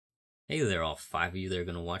Hey there, all 5 of you that are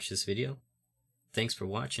going to watch this video. Thanks for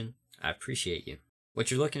watching. I appreciate you.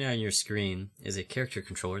 What you're looking at on your screen is a character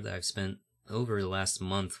controller that I've spent over the last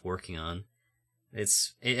month working on.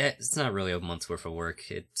 It's not really a month's worth of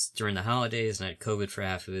work. It's during the holidays and I had COVID for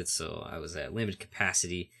half of it, so I was at limited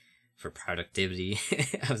capacity for productivity.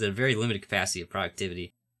 I was at a very limited capacity of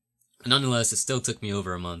productivity. Nonetheless, it still took me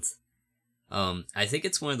over a month. I think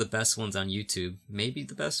it's one of the best ones on YouTube. Maybe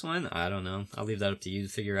the best one? I don't know. I'll leave that up to you to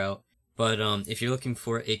figure out. But if you're looking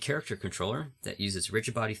for a character controller that uses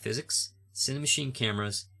rigidbody physics, cinemachine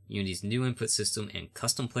cameras, Unity's new input system, and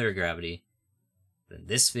custom player gravity, then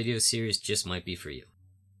this video series just might be for you.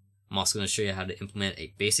 I'm also going to show you how to implement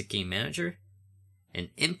a basic game manager, an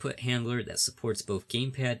input handler that supports both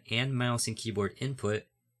gamepad and mouse and keyboard input,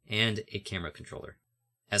 and a camera controller.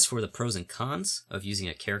 As for the pros and cons of using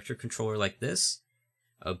a character controller like this,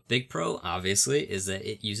 a big pro, obviously, is that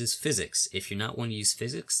it uses physics. If you're not one to use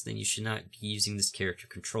physics, then you should not be using this character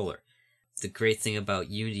controller. The great thing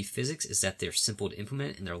about Unity physics is that they're simple to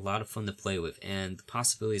implement and they're a lot of fun to play with, and the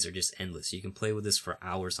possibilities are just endless. You can play with this for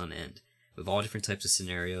hours on end, with all different types of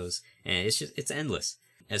scenarios, and it's endless.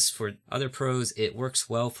 As for other pros, it works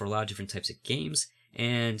well for a lot of different types of games,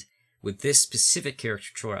 and with this specific character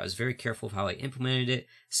controller, I was very careful of how I implemented it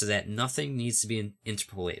so that nothing needs to be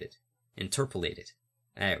interpolated.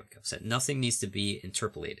 There we go. So that nothing needs to be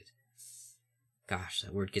interpolated. Gosh,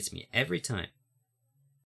 that word gets me every time.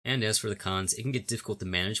 And as for the cons, it can get difficult to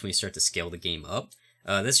manage when you start to scale the game up.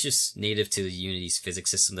 That's just native to Unity's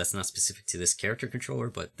physics system. That's not specific to this character controller,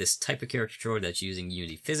 but this type of character controller that's using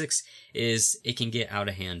Unity physics it can get out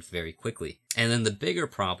of hand very quickly. And then the bigger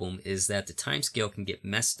problem is that the timescale can get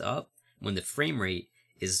messed up when the frame rate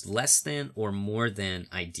is less than or more than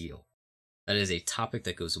ideal. That is a topic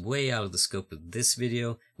that goes way out of the scope of this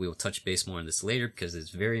video. We will touch base more on this later because it's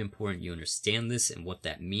very important you understand this and what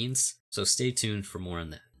that means. So stay tuned for more on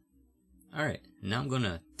that. Alright, now I'm going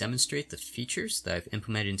to demonstrate the features that I've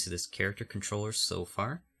implemented into this character controller so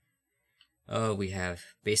far. We have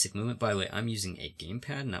basic movement. By the way, I'm using a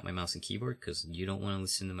gamepad, not my mouse and keyboard, because you don't want to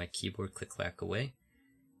listen to my keyboard click-clack away.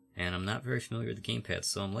 And I'm not very familiar with the gamepad,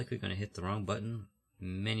 so I'm likely going to hit the wrong button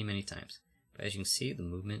many times. But as you can see, the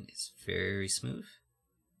movement is very smooth.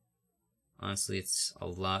 Honestly, it's a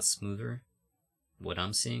lot smoother what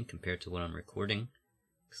I'm seeing compared to what I'm recording,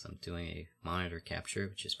 because I'm doing a monitor capture,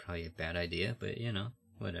 which is probably a bad idea, but you know,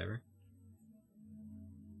 whatever.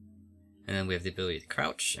 And then we have the ability to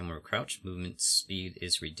crouch, and when we're crouched, movement speed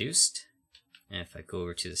is reduced. And if I go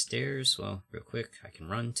over to the stairs, well, real quick, I can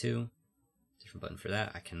run too. Different button for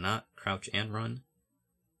that. I cannot crouch and run.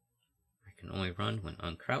 I can only run when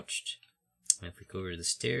uncrouched. And if we go over to the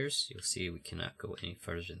stairs, you'll see we cannot go any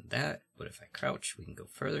further than that. But if I crouch, we can go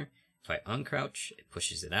further. If I uncrouch, it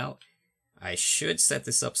pushes it out. I should set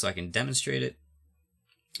this up so I can demonstrate it,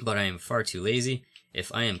 but I am far too lazy.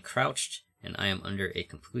 If I am crouched and I am under a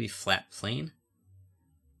completely flat plane,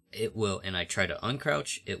 it will, and I try to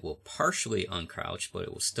uncrouch, it will partially uncrouch, but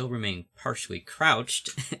it will still remain partially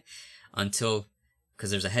crouched until,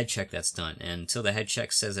 because there's a head check that's done, and until the head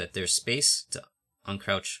check says that there's space to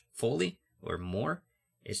uncrouch fully or more,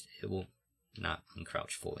 it will not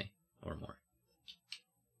uncrouch fully or more.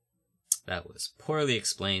 That was poorly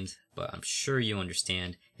explained, but I'm sure you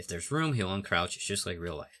understand. If there's room, he'll uncrouch. It's just like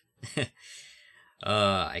real life.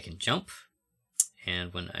 I can jump,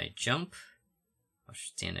 and when I jump, I'll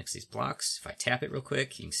stand next to these blocks. If I tap it real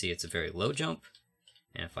quick, you can see it's a very low jump,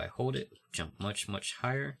 and if I hold it, it'll jump much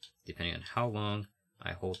higher, depending on how long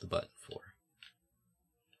I hold the button for.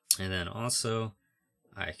 And then also,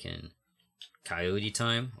 I can Coyote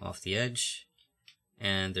Time off the edge.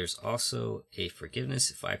 And there's also a forgiveness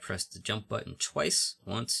if I press the jump button twice,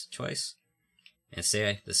 twice, and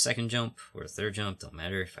say the second jump or the third jump, don't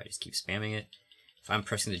matter if I just keep spamming it. If I'm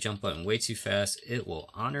pressing the jump button way too fast, it will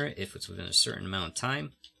honor it if it's within a certain amount of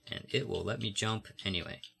time, and it will let me jump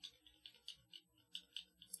anyway.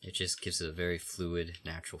 It just gives it a very fluid,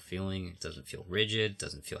 natural feeling. It doesn't feel rigid,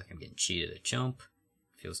 doesn't feel like I'm getting cheated at jump.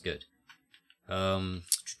 It feels good.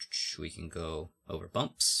 We can go over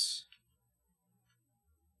bumps.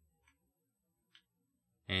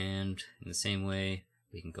 And in the same way,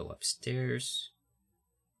 we can go upstairs,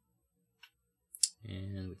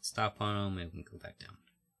 and we can stop on them, and we can go back down.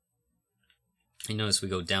 You notice we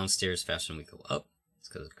go downstairs faster than we go up. It's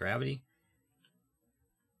because of gravity.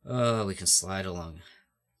 We can slide along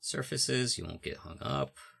surfaces. You won't get hung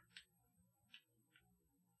up.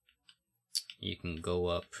 You can go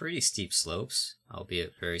up pretty steep slopes,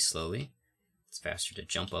 albeit very slowly. It's faster to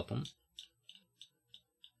jump up them.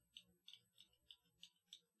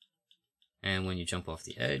 And when you jump off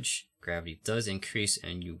the edge, gravity does increase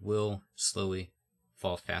and you will slowly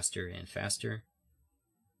fall faster and faster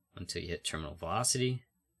until you hit terminal velocity.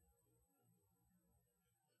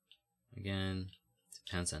 Again,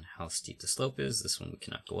 depends on how steep the slope is. This one we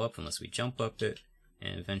cannot go up unless we jump up it,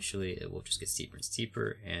 and eventually it will just get steeper and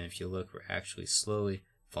steeper. And if you look, we're actually slowly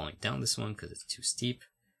falling down this one because it's too steep.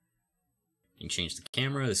 You can change the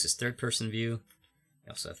camera. This is third person view. You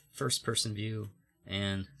also have first person view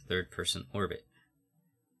and third person orbit.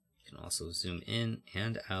 You can also zoom in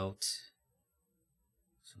and out.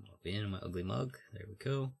 Zoom up in my ugly mug. There we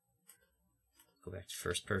go. Go back to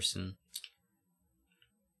first person.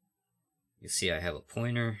 You see I have a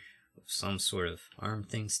pointer with some sort of arm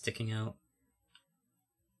thing sticking out.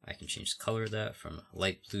 I can change the color of that from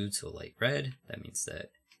light blue to light red. That means that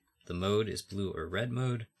the mode is blue or red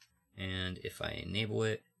mode. And if I enable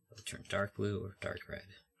it, it'll turn dark blue or dark red.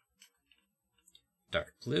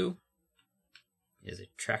 Dark blue is a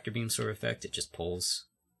tractor beam sort of effect. It just pulls,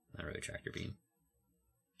 not really a tractor beam.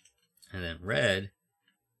 And then red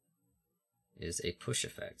is a push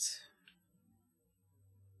effect.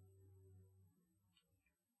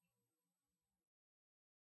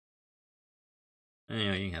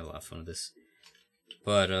 Anyway, you can have a lot of fun with this.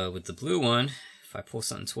 But with the blue one, if I pull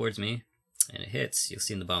something towards me and it hits, you'll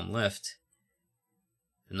see in the bottom left,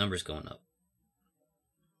 the number's going up.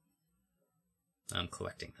 I'm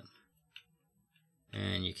collecting them.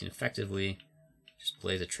 And you can effectively just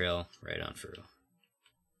blaze a trail right on through.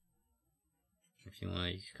 If you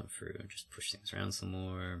want, you can come through and just push things around some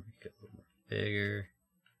more, make it a little more bigger.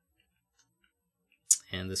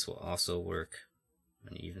 And this will also work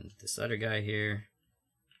on even this other guy here.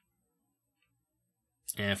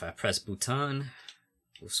 And if I press button,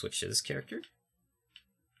 we'll switch to this character.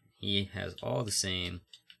 He has all the same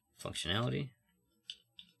functionality.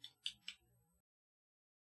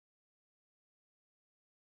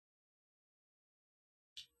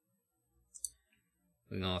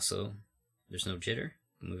 We can also, there's no jitter,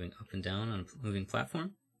 moving up and down on a moving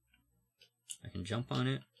platform. I can jump on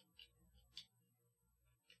it.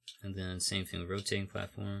 And then same thing with rotating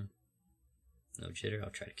platform. No jitter, I'll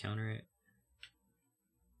try to counter it.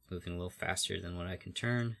 Moving a little faster than what I can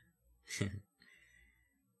turn.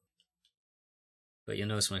 But you'll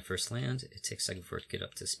notice when I first land, it takes a second for it to get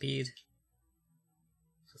up to speed.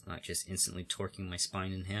 So it's not just instantly torquing my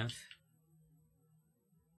spine in half.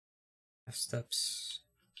 Half steps.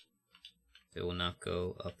 It will not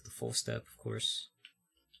go up the full step, of course.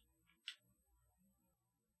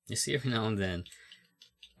 You see every now and then,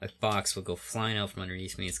 a box will go flying out from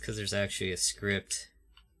underneath me. It's because there's actually a script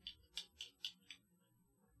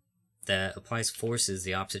that applies forces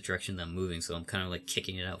the opposite direction that I'm moving, so I'm kind of like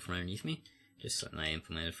kicking it out from underneath me. Just something I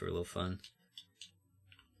implemented for a little fun.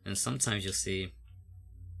 And sometimes you'll see,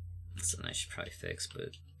 that's something I should probably fix, but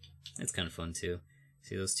it's kind of fun too.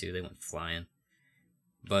 See those two, they went flying.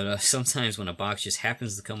 But sometimes when a box just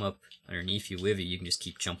happens to come up underneath you with you can just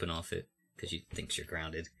keep jumping off it because you think you're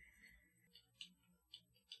grounded.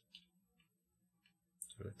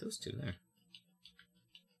 So like those two there.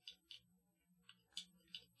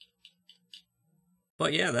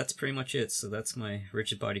 But yeah, that's pretty much it. So that's my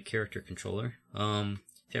rigid body character controller. If you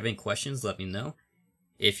have any questions, let me know.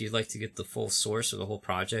 If you'd like to get the full source of the whole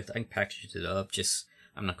project, I can package it up.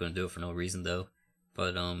 I'm not going to do it for no reason though.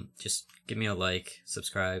 But just give me a like,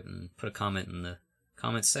 subscribe, and put a comment in the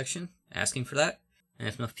comments section asking for that. And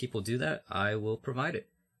if enough people do that, I will provide it.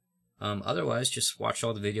 Otherwise, just watch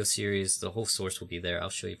all the video series. The whole source will be there. I'll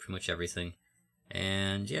show you pretty much everything.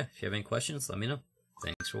 And yeah, if you have any questions, let me know.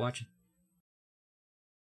 Thanks for watching.